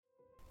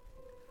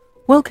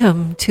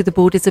Welcome to the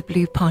Borders of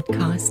Blue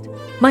podcast.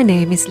 My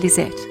name is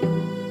Lizette.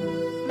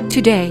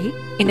 Today,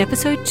 in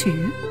episode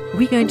 2,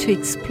 we're going to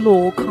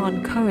explore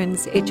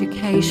Cohen's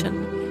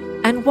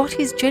education and what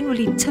is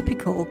generally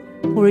typical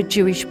for a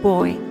Jewish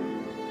boy.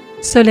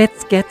 So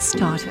let's get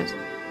started.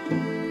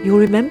 You'll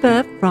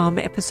remember from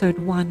episode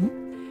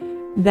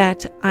 1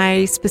 that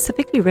I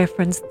specifically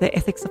referenced the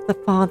ethics of the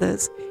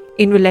fathers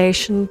in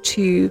relation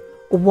to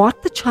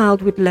what the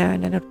child would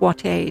learn and at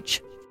what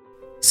age.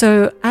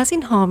 So, as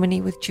in harmony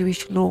with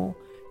Jewish law,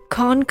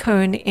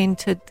 Cohen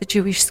entered the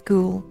Jewish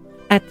school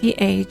at the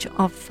age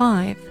of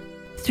 5.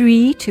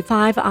 3 to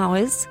 5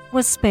 hours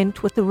was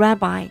spent with the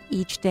rabbi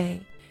each day,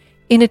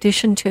 in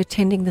addition to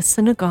attending the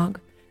synagogue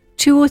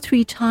 2 or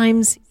 3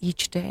 times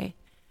each day,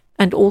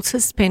 and also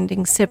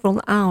spending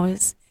several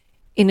hours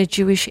in a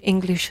Jewish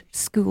English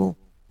school.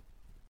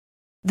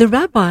 The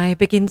rabbi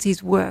begins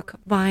his work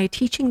by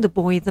teaching the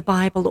boy the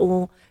Bible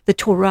or the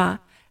Torah,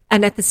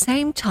 and at the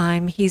same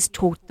time, he's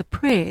taught the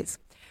prayers.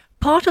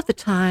 Part of the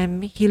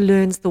time, he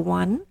learns the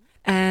one,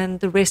 and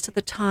the rest of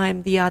the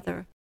time, the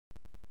other.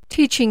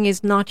 Teaching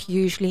is not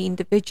usually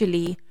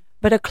individually,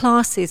 but a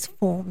class is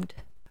formed,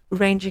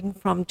 ranging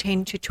from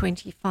 10 to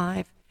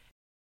 25.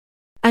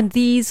 And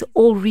these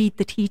all read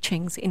the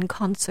teachings in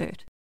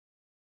concert.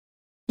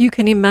 You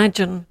can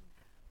imagine,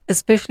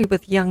 especially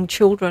with young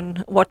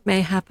children, what may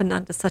happen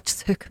under such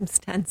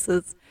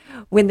circumstances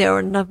when there are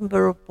a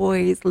number of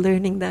boys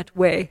learning that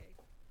way.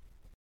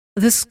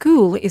 The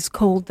school is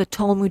called the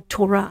Talmud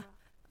Torah,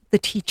 the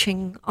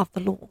teaching of the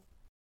law.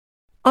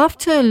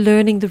 After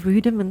learning the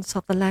rudiments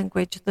of the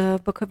language, the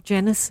book of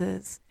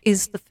Genesis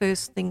is the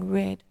first thing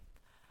read.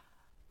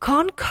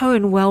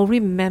 Cohen well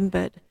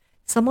remembered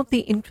some of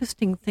the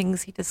interesting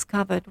things he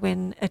discovered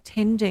when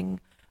attending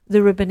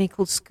the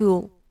rabbinical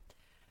school,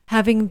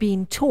 having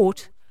been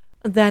taught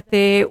that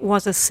there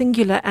was a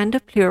singular and a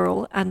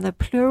plural, and the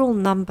plural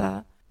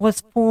number was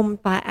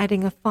formed by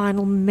adding a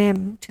final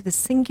mem to the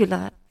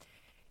singular.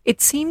 It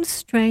seems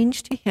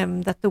strange to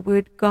him that the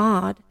word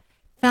God,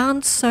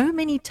 found so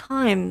many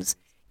times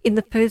in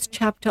the first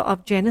chapter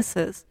of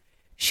Genesis,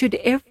 should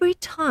every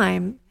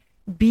time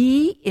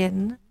be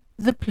in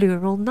the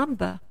plural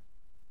number.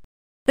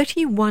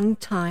 31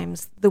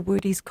 times the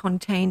word is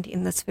contained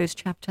in this first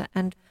chapter,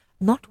 and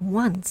not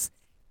once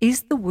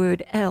is the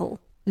word El,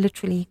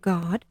 literally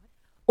God.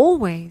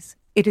 Always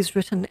it is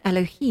written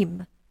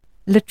Elohim,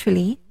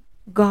 literally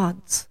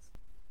gods.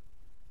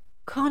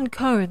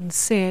 Cohen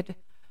said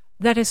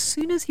that as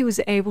soon as he was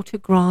able to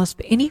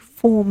grasp any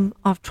form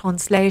of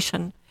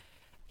translation,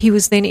 he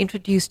was then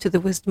introduced to the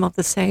wisdom of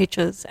the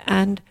sages,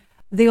 and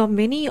there are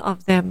many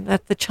of them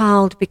that the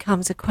child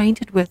becomes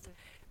acquainted with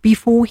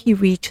before he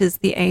reaches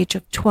the age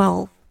of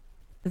 12.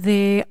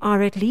 There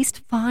are at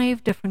least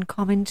 5 different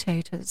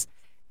commentators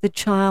the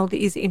child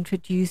is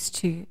introduced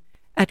to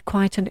at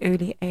quite an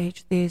early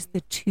age. There's the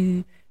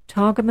 2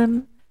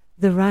 Targumim,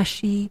 the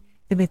Rashi,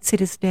 the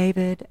Metzidas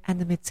David, and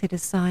the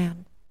Metzidas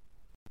Zion.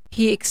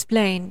 He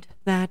explained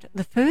that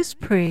the first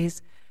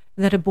prayers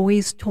that a boy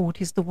is taught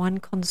is the one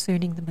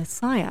concerning the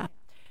Messiah,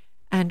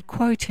 and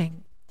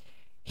quoting,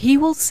 "He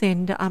will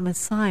send a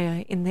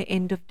Messiah in the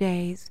end of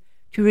days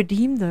to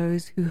redeem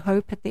those who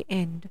hope at the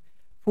end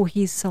for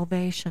his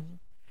salvation.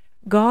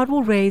 God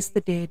will raise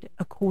the dead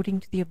according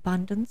to the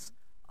abundance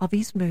of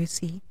his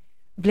mercy.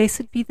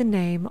 Blessed be the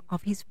name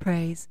of his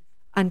praise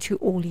unto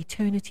all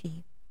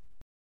eternity."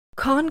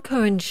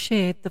 Cohen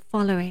shared the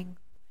following: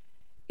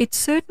 "It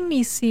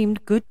certainly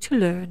seemed good to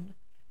learn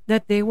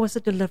that there was a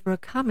deliverer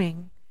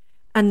coming,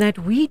 and that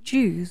we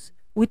Jews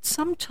would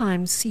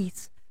sometimes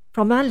cease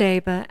from our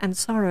labor and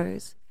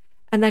sorrows,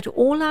 and that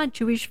all our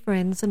Jewish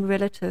friends and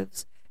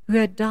relatives who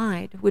had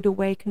died would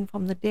awaken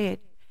from the dead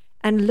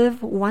and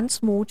live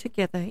once more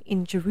together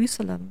in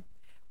Jerusalem,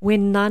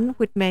 when none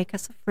would make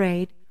us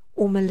afraid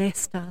or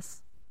molest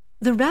us."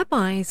 The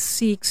rabbi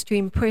seeks to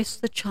impress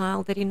the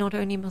child that he not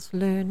only must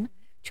learn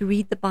to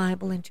read the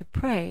Bible and to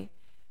pray,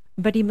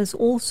 but he must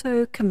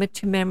also commit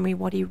to memory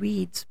what he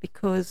reads,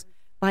 because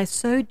by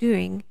so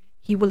doing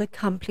he will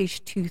accomplish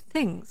 2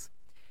 things.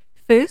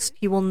 First,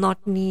 he will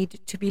not need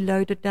to be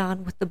loaded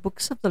down with the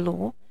books of the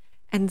law,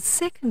 and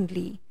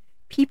secondly,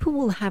 people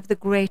will have the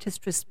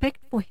greatest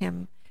respect for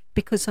him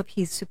because of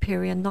his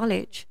superior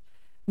knowledge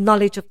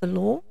of the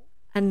law,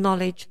 and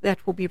knowledge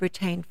that will be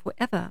retained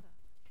forever.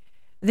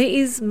 There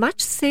is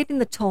much said in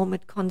the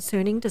Talmud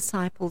concerning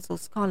disciples or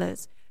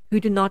scholars who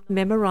do not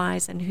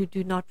memorize and who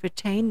do not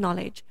retain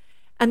knowledge,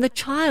 and the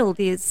child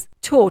is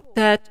taught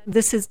that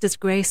this is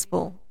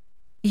disgraceful.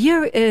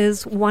 Here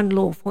is one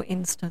law, for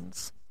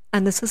instance,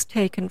 and this is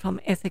taken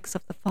from Ethics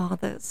of the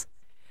Fathers.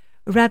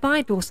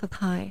 Rabbi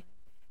Dosethai,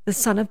 the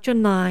son of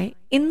Jonai,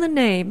 in the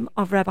name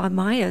of Rabbi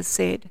Meir,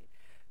 said,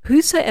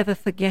 "Whosoever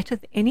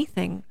forgetteth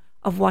anything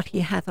of what he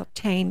hath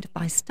obtained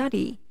by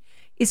study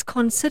is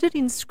considered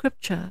in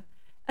Scripture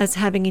as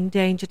having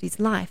endangered his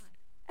life,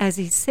 as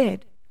he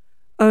said,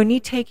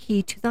 Only take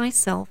heed to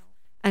thyself,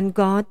 and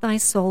guard thy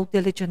soul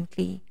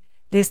diligently,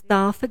 lest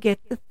thou forget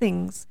the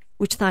things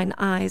which thine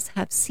eyes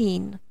have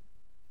seen."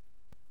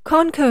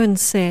 Cohen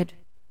said,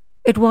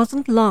 It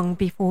wasn't long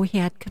before he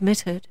had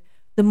committed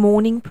the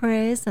morning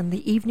prayers and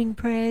the evening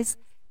prayers,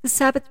 the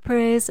Sabbath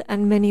prayers,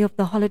 and many of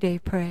the holiday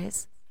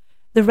prayers.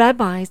 The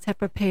rabbis had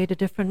prepared a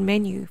different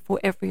menu for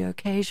every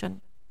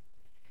occasion.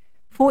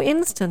 For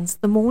instance,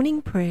 the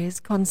morning prayers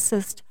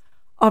consist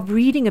of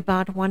reading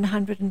about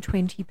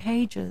 120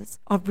 pages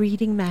of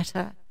reading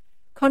matter,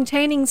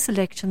 containing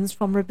selections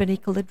from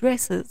rabbinical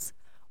addresses,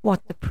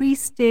 what the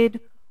priest did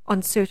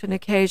on certain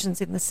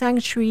occasions in the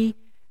sanctuary,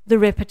 the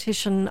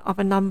repetition of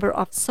a number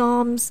of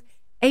psalms,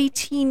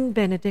 18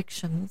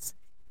 benedictions,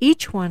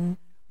 each one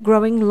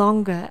growing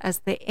longer as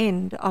the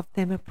end of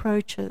them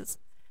approaches,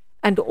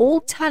 and all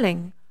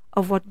telling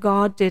of what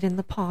God did in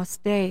the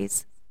past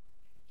days.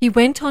 He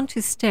went on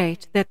to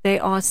state that they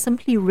are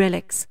simply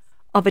relics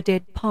of a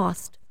dead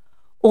past,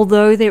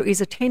 although there is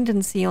a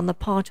tendency on the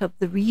part of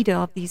the reader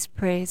of these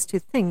prayers to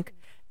think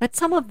that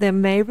some of them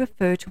may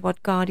refer to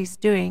what God is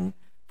doing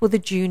for the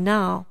Jew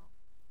now.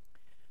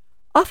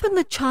 Often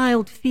the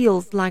child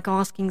feels like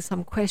asking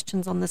some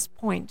questions on this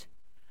point,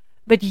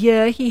 but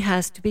here he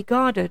has to be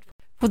guarded,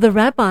 for the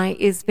rabbi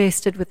is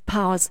vested with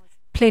powers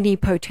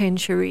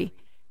plenipotentiary,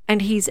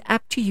 and he is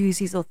apt to use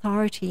his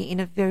authority in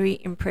a very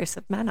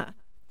impressive manner.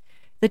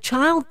 The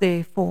child,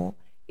 therefore,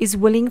 is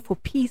willing for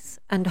peace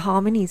and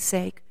harmony's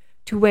sake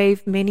to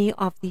waive many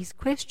of these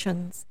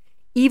questions,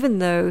 even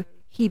though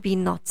he be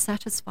not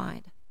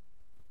satisfied.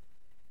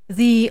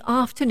 The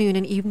afternoon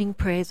and evening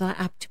prayers are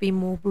apt to be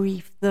more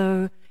brief,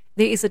 though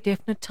there is a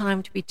definite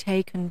time to be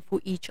taken for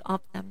each of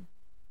them.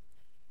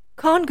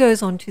 Cohen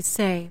goes on to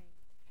say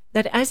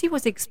that as he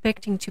was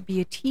expecting to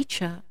be a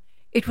teacher,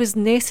 it was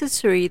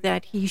necessary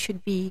that he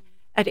should be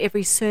at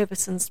every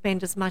service and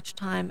spend as much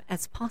time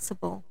as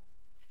possible.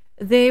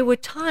 There were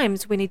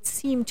times when it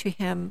seemed to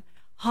him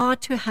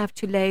hard to have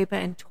to labor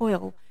and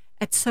toil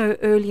at so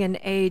early an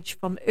age,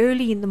 from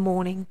early in the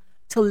morning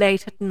till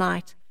late at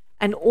night,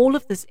 and all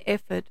of this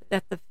effort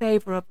that the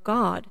favor of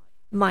God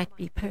might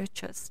be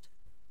purchased.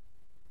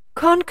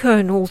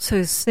 Cohen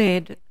also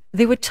said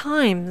there were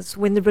times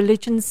when the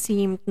religion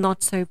seemed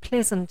not so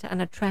pleasant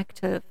and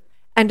attractive,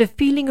 and a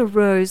feeling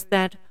arose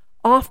that,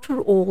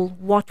 after all,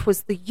 what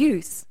was the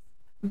use?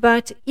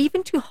 But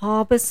even to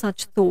harbor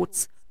such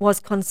thoughts was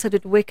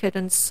considered wicked,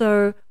 and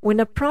so when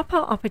a proper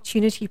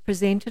opportunity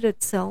presented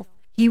itself,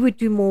 he would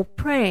do more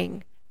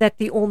praying, that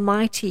the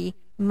Almighty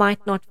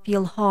might not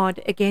feel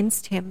hard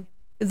against him.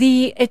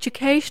 The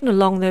education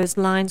along those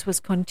lines was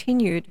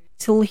continued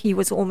till he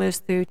was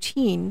almost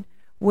 13,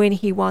 when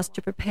he was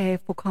to prepare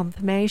for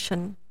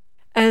confirmation.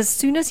 As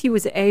soon as he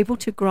was able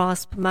to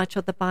grasp much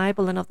of the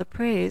Bible and of the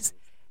prayers,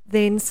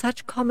 then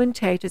such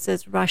commentators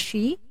as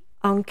Rashi,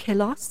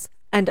 Ankelos,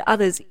 and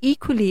others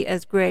equally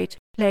as great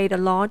played a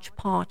large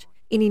part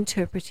in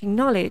interpreting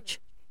knowledge.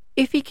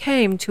 If he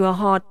came to a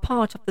hard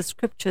part of the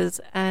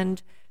scriptures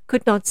and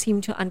could not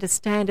seem to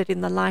understand it in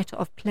the light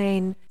of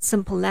plain,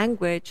 simple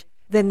language,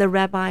 then the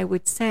rabbi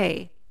would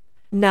say,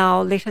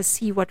 "Now let us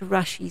see what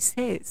Rashi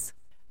says."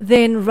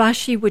 Then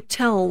Rashi would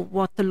tell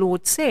what the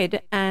Lord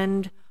said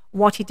and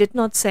what he did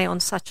not say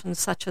on such and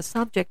such a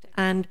subject,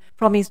 and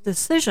from his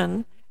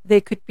decision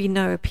there could be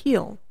no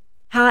appeal.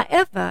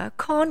 However,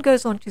 Cohen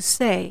goes on to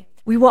say,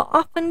 we were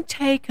often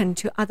taken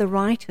to other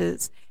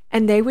writers,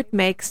 and they would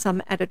make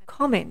some added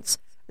comments,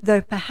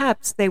 though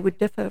perhaps they would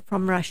differ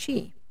from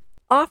Rashi.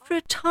 After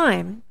a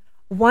time,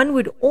 one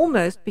would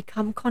almost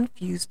become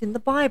confused in the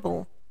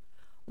Bible.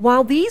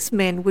 While these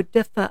men would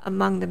differ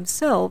among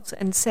themselves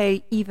and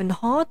say even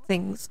hard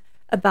things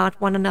about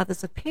one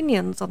another's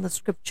opinions on the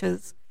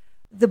scriptures,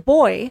 the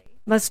boy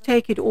must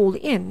take it all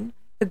in,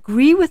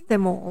 agree with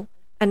them all,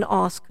 and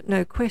ask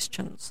no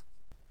questions.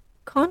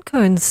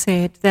 Cohen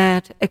said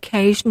that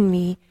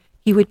occasionally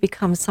he would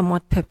become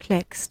somewhat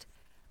perplexed,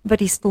 but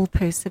he still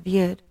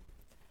persevered,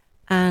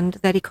 and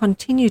that he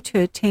continued to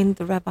attend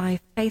the rabbi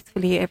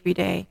faithfully every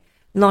day,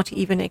 not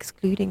even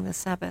excluding the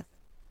Sabbath.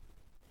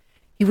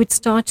 He would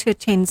start to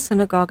attend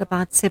synagogue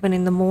about 7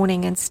 in the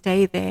morning and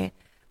stay there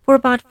for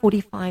about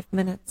 45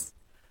 minutes.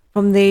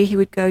 From there he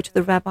would go to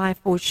the rabbi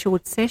for a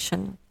short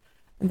session,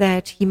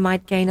 that he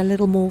might gain a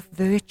little more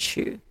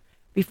virtue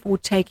before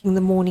taking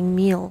the morning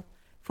meal,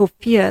 for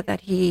fear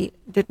that he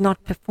did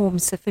not perform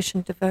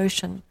sufficient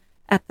devotion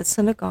at the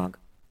synagogue.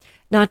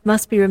 Now it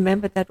must be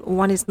remembered that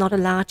one is not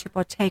allowed to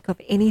partake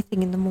of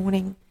anything in the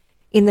morning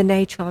in the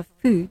nature of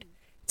food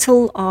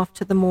till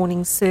after the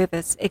morning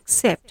service,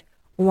 except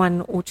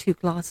 1 or 2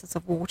 glasses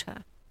of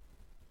water.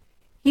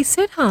 He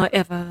said,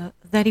 however,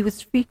 that he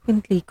was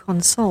frequently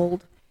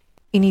consoled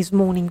in his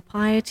morning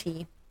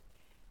piety,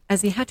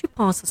 as he had to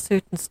pass a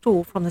certain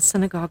store from the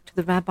synagogue to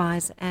the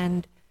rabbis,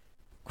 and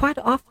quite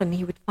often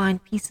he would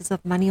find pieces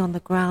of money on the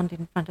ground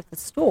in front of the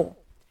store.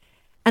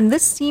 And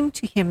this seemed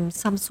to him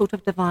some sort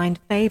of divine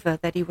favor,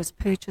 that he was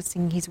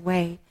purchasing his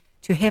way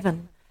to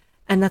heaven,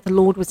 and that the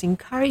Lord was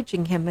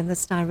encouraging him in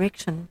this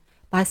direction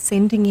by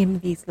sending him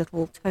these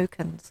little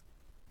tokens.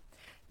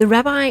 The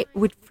rabbi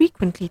would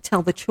frequently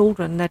tell the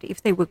children that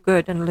if they were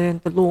good and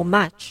learned the law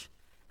much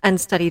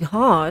and studied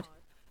hard,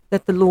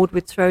 that the Lord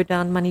would throw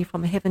down money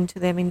from heaven to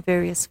them in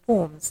various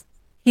forms.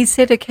 He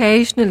said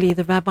occasionally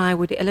the rabbi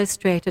would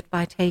illustrate it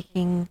by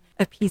taking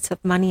a piece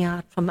of money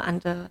out from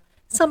under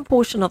some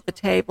portion of the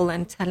table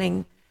and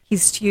telling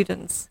his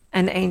students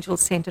an angel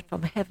sent it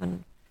from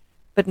heaven,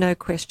 but no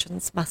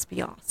questions must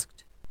be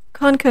asked.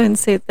 Cohen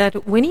said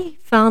that when he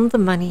found the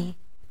money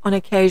on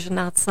occasion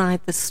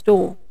outside the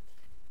store,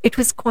 it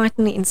was quite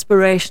an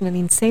inspiration and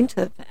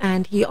incentive,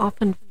 and he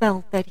often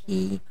felt that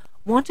he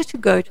wanted to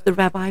go to the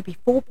rabbi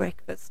before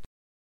breakfast.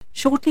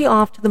 Shortly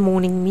after the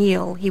morning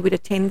meal, he would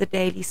attend the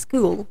daily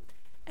school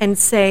and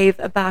save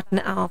about an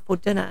hour for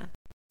dinner.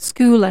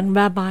 School and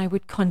rabbi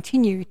would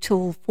continue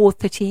till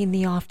 4:30 in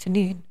the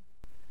afternoon.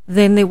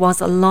 Then there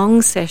was a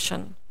long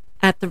session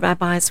at the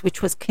rabbi's,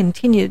 which was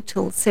continued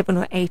till 7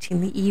 or 8 in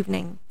the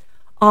evening.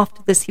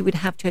 After this, he would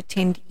have to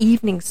attend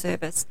evening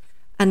service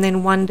and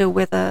then wonder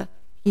whether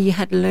he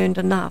had learned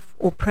enough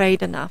or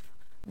prayed enough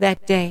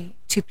that day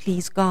to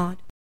please God.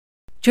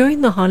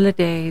 During the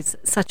holidays,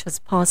 such as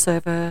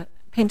Passover,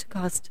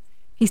 Pentecost,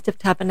 Feast of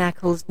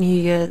Tabernacles,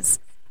 New Year's,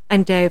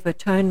 and Day of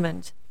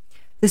Atonement,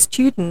 the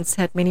students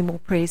had many more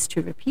prayers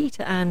to repeat,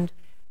 and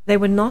they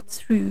were not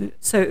through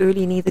so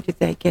early, neither did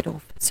they get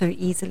off so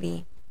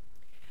easily.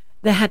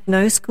 They had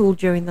no school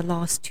during the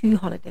last 2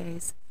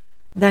 holidays.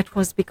 That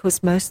was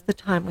because most of the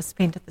time was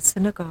spent at the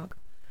synagogue.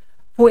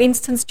 For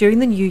instance, during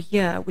the New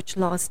Year, which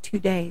lasts 2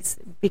 days,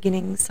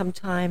 beginning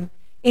sometime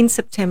in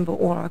September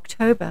or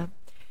October,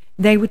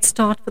 they would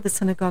start for the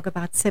synagogue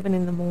about 7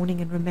 in the morning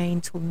and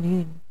remain till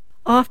noon.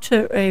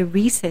 After a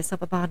recess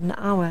of about an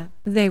hour,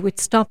 they would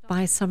stop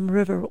by some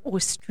river or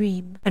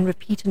stream and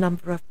repeat a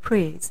number of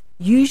prayers,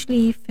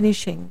 usually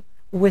finishing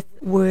with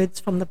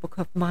words from the book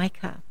of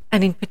Micah,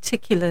 and in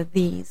particular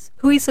these: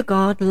 "Who is a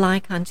God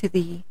like unto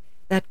thee,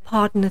 that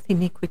pardoneth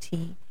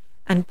iniquity,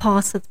 and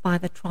passeth by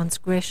the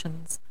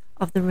transgressions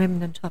of the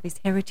remnant of his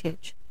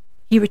heritage?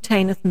 He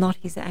retaineth not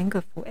his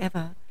anger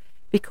forever,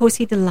 because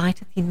he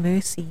delighteth in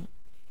mercy.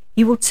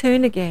 He will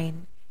turn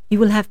again, he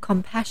will have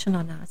compassion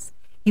on us,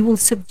 he will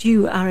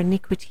subdue our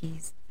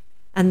iniquities,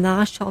 and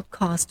thou shalt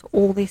cast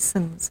all their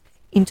sins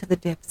into the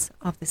depths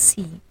of the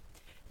sea."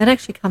 That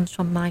actually comes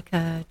from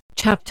Micah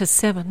chapter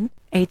 7,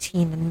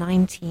 18 and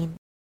 19.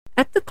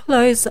 At the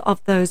close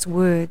of those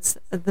words,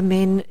 the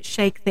men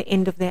shake the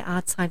end of their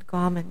outside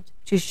garment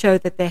to show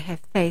that they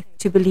have faith,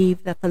 to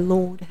believe that the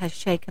Lord has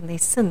shaken their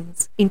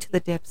sins into the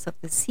depths of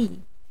the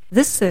sea.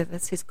 This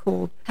service is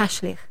called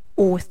tashlich,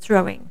 or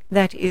throwing,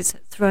 that is,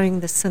 throwing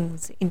the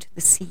sins into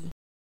the sea.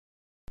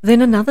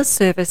 Then another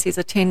service is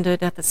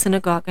attended at the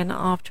synagogue, and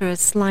after a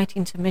slight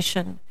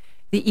intermission,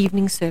 the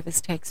evening service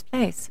takes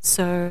place,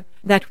 so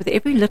that with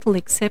every little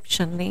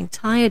exception, the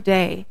entire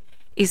day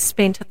is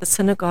spent at the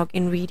synagogue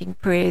in reading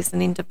prayers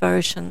and in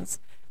devotions,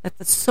 that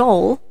the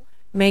soul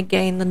may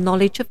gain the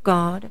knowledge of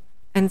God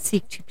and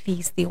seek to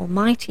please the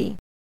Almighty.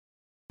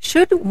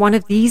 Should one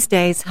of these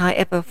days,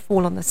 however,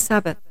 fall on the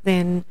Sabbath,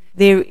 then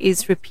there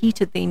is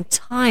repeated the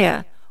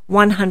entire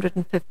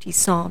 150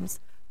 Psalms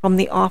from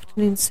the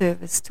afternoon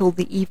service till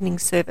the evening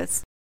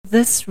service.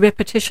 This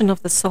repetition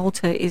of the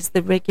Psalter is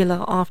the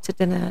regular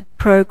after-dinner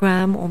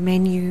program or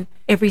menu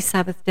every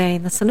Sabbath day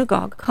in the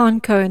synagogue.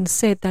 Cohen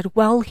said that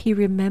while he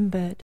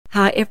remembered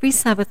how every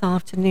Sabbath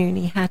afternoon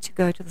he had to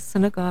go to the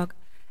synagogue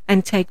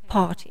and take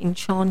part in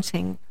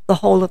chanting the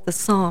whole of the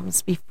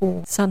Psalms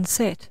before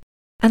sunset.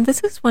 And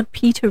this is what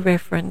Peter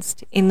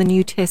referenced in the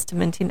New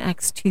Testament in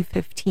Acts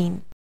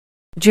 2:15.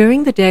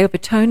 During the Day of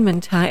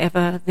Atonement,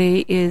 however,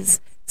 there is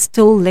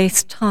still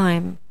less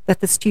time that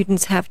the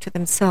students have to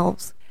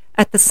themselves.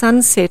 At the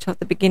sunset of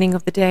the beginning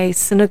of the day,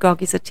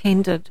 synagogue is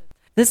attended.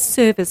 This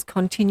service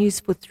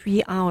continues for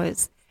 3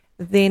 hours.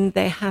 Then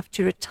they have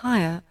to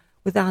retire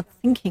without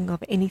thinking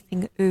of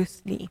anything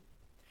earthly.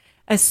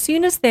 As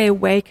soon as they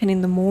awaken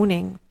in the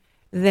morning,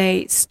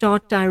 they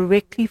start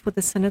directly for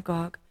the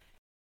synagogue.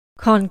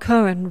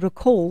 Cohen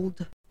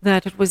recalled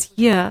that it was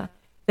here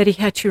that he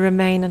had to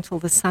remain until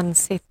the sun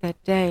set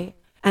that day,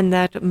 and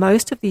that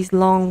most of these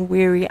long,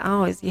 weary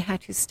hours he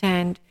had to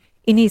stand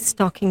in his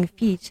stocking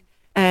feet,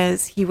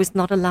 as he was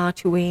not allowed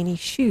to wear any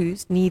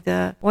shoes,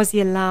 neither was he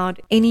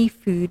allowed any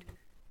food,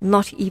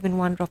 not even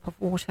one drop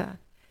of water.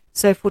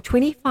 So for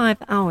 25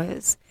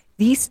 hours,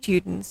 these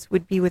students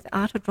would be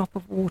without a drop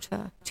of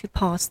water to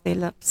pass their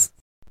lips.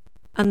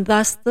 And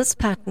thus this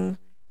pattern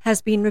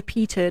has been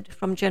repeated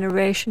from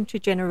generation to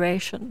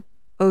generation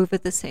over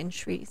the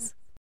centuries.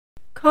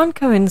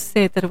 Cohen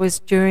said that it was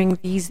during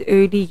these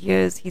early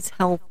years his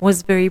health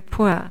was very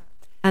poor,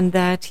 and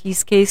that he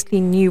scarcely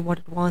knew what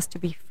it was to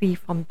be free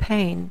from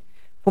pain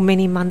for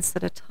many months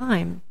at a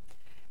time,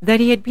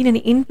 that he had been an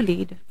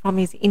invalid from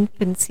his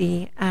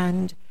infancy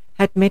and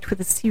had met with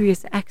a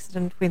serious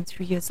accident when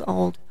 3 years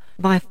old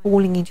by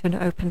falling into an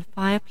open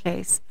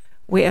fireplace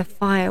where a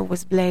fire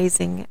was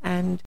blazing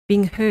and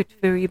being hurt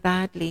very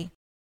badly.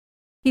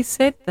 He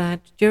said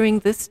that during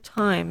this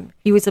time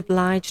he was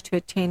obliged to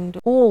attend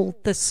all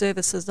the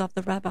services of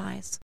the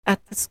rabbis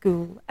at the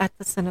school, at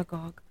the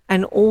synagogue,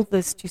 and all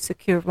this to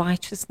secure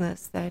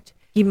righteousness, that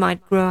he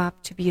might grow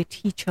up to be a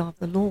teacher of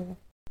the law.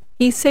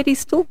 He said he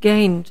still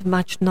gained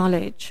much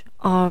knowledge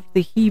of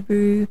the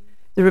Hebrew,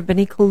 the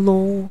rabbinical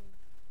law,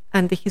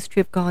 and the history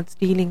of God's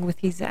dealing with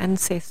his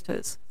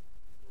ancestors.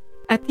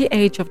 At the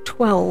age of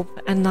 12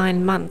 and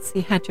 9 months,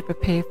 he had to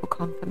prepare for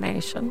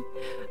confirmation,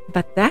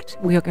 but that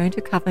we are going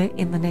to cover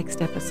in the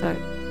next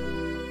episode.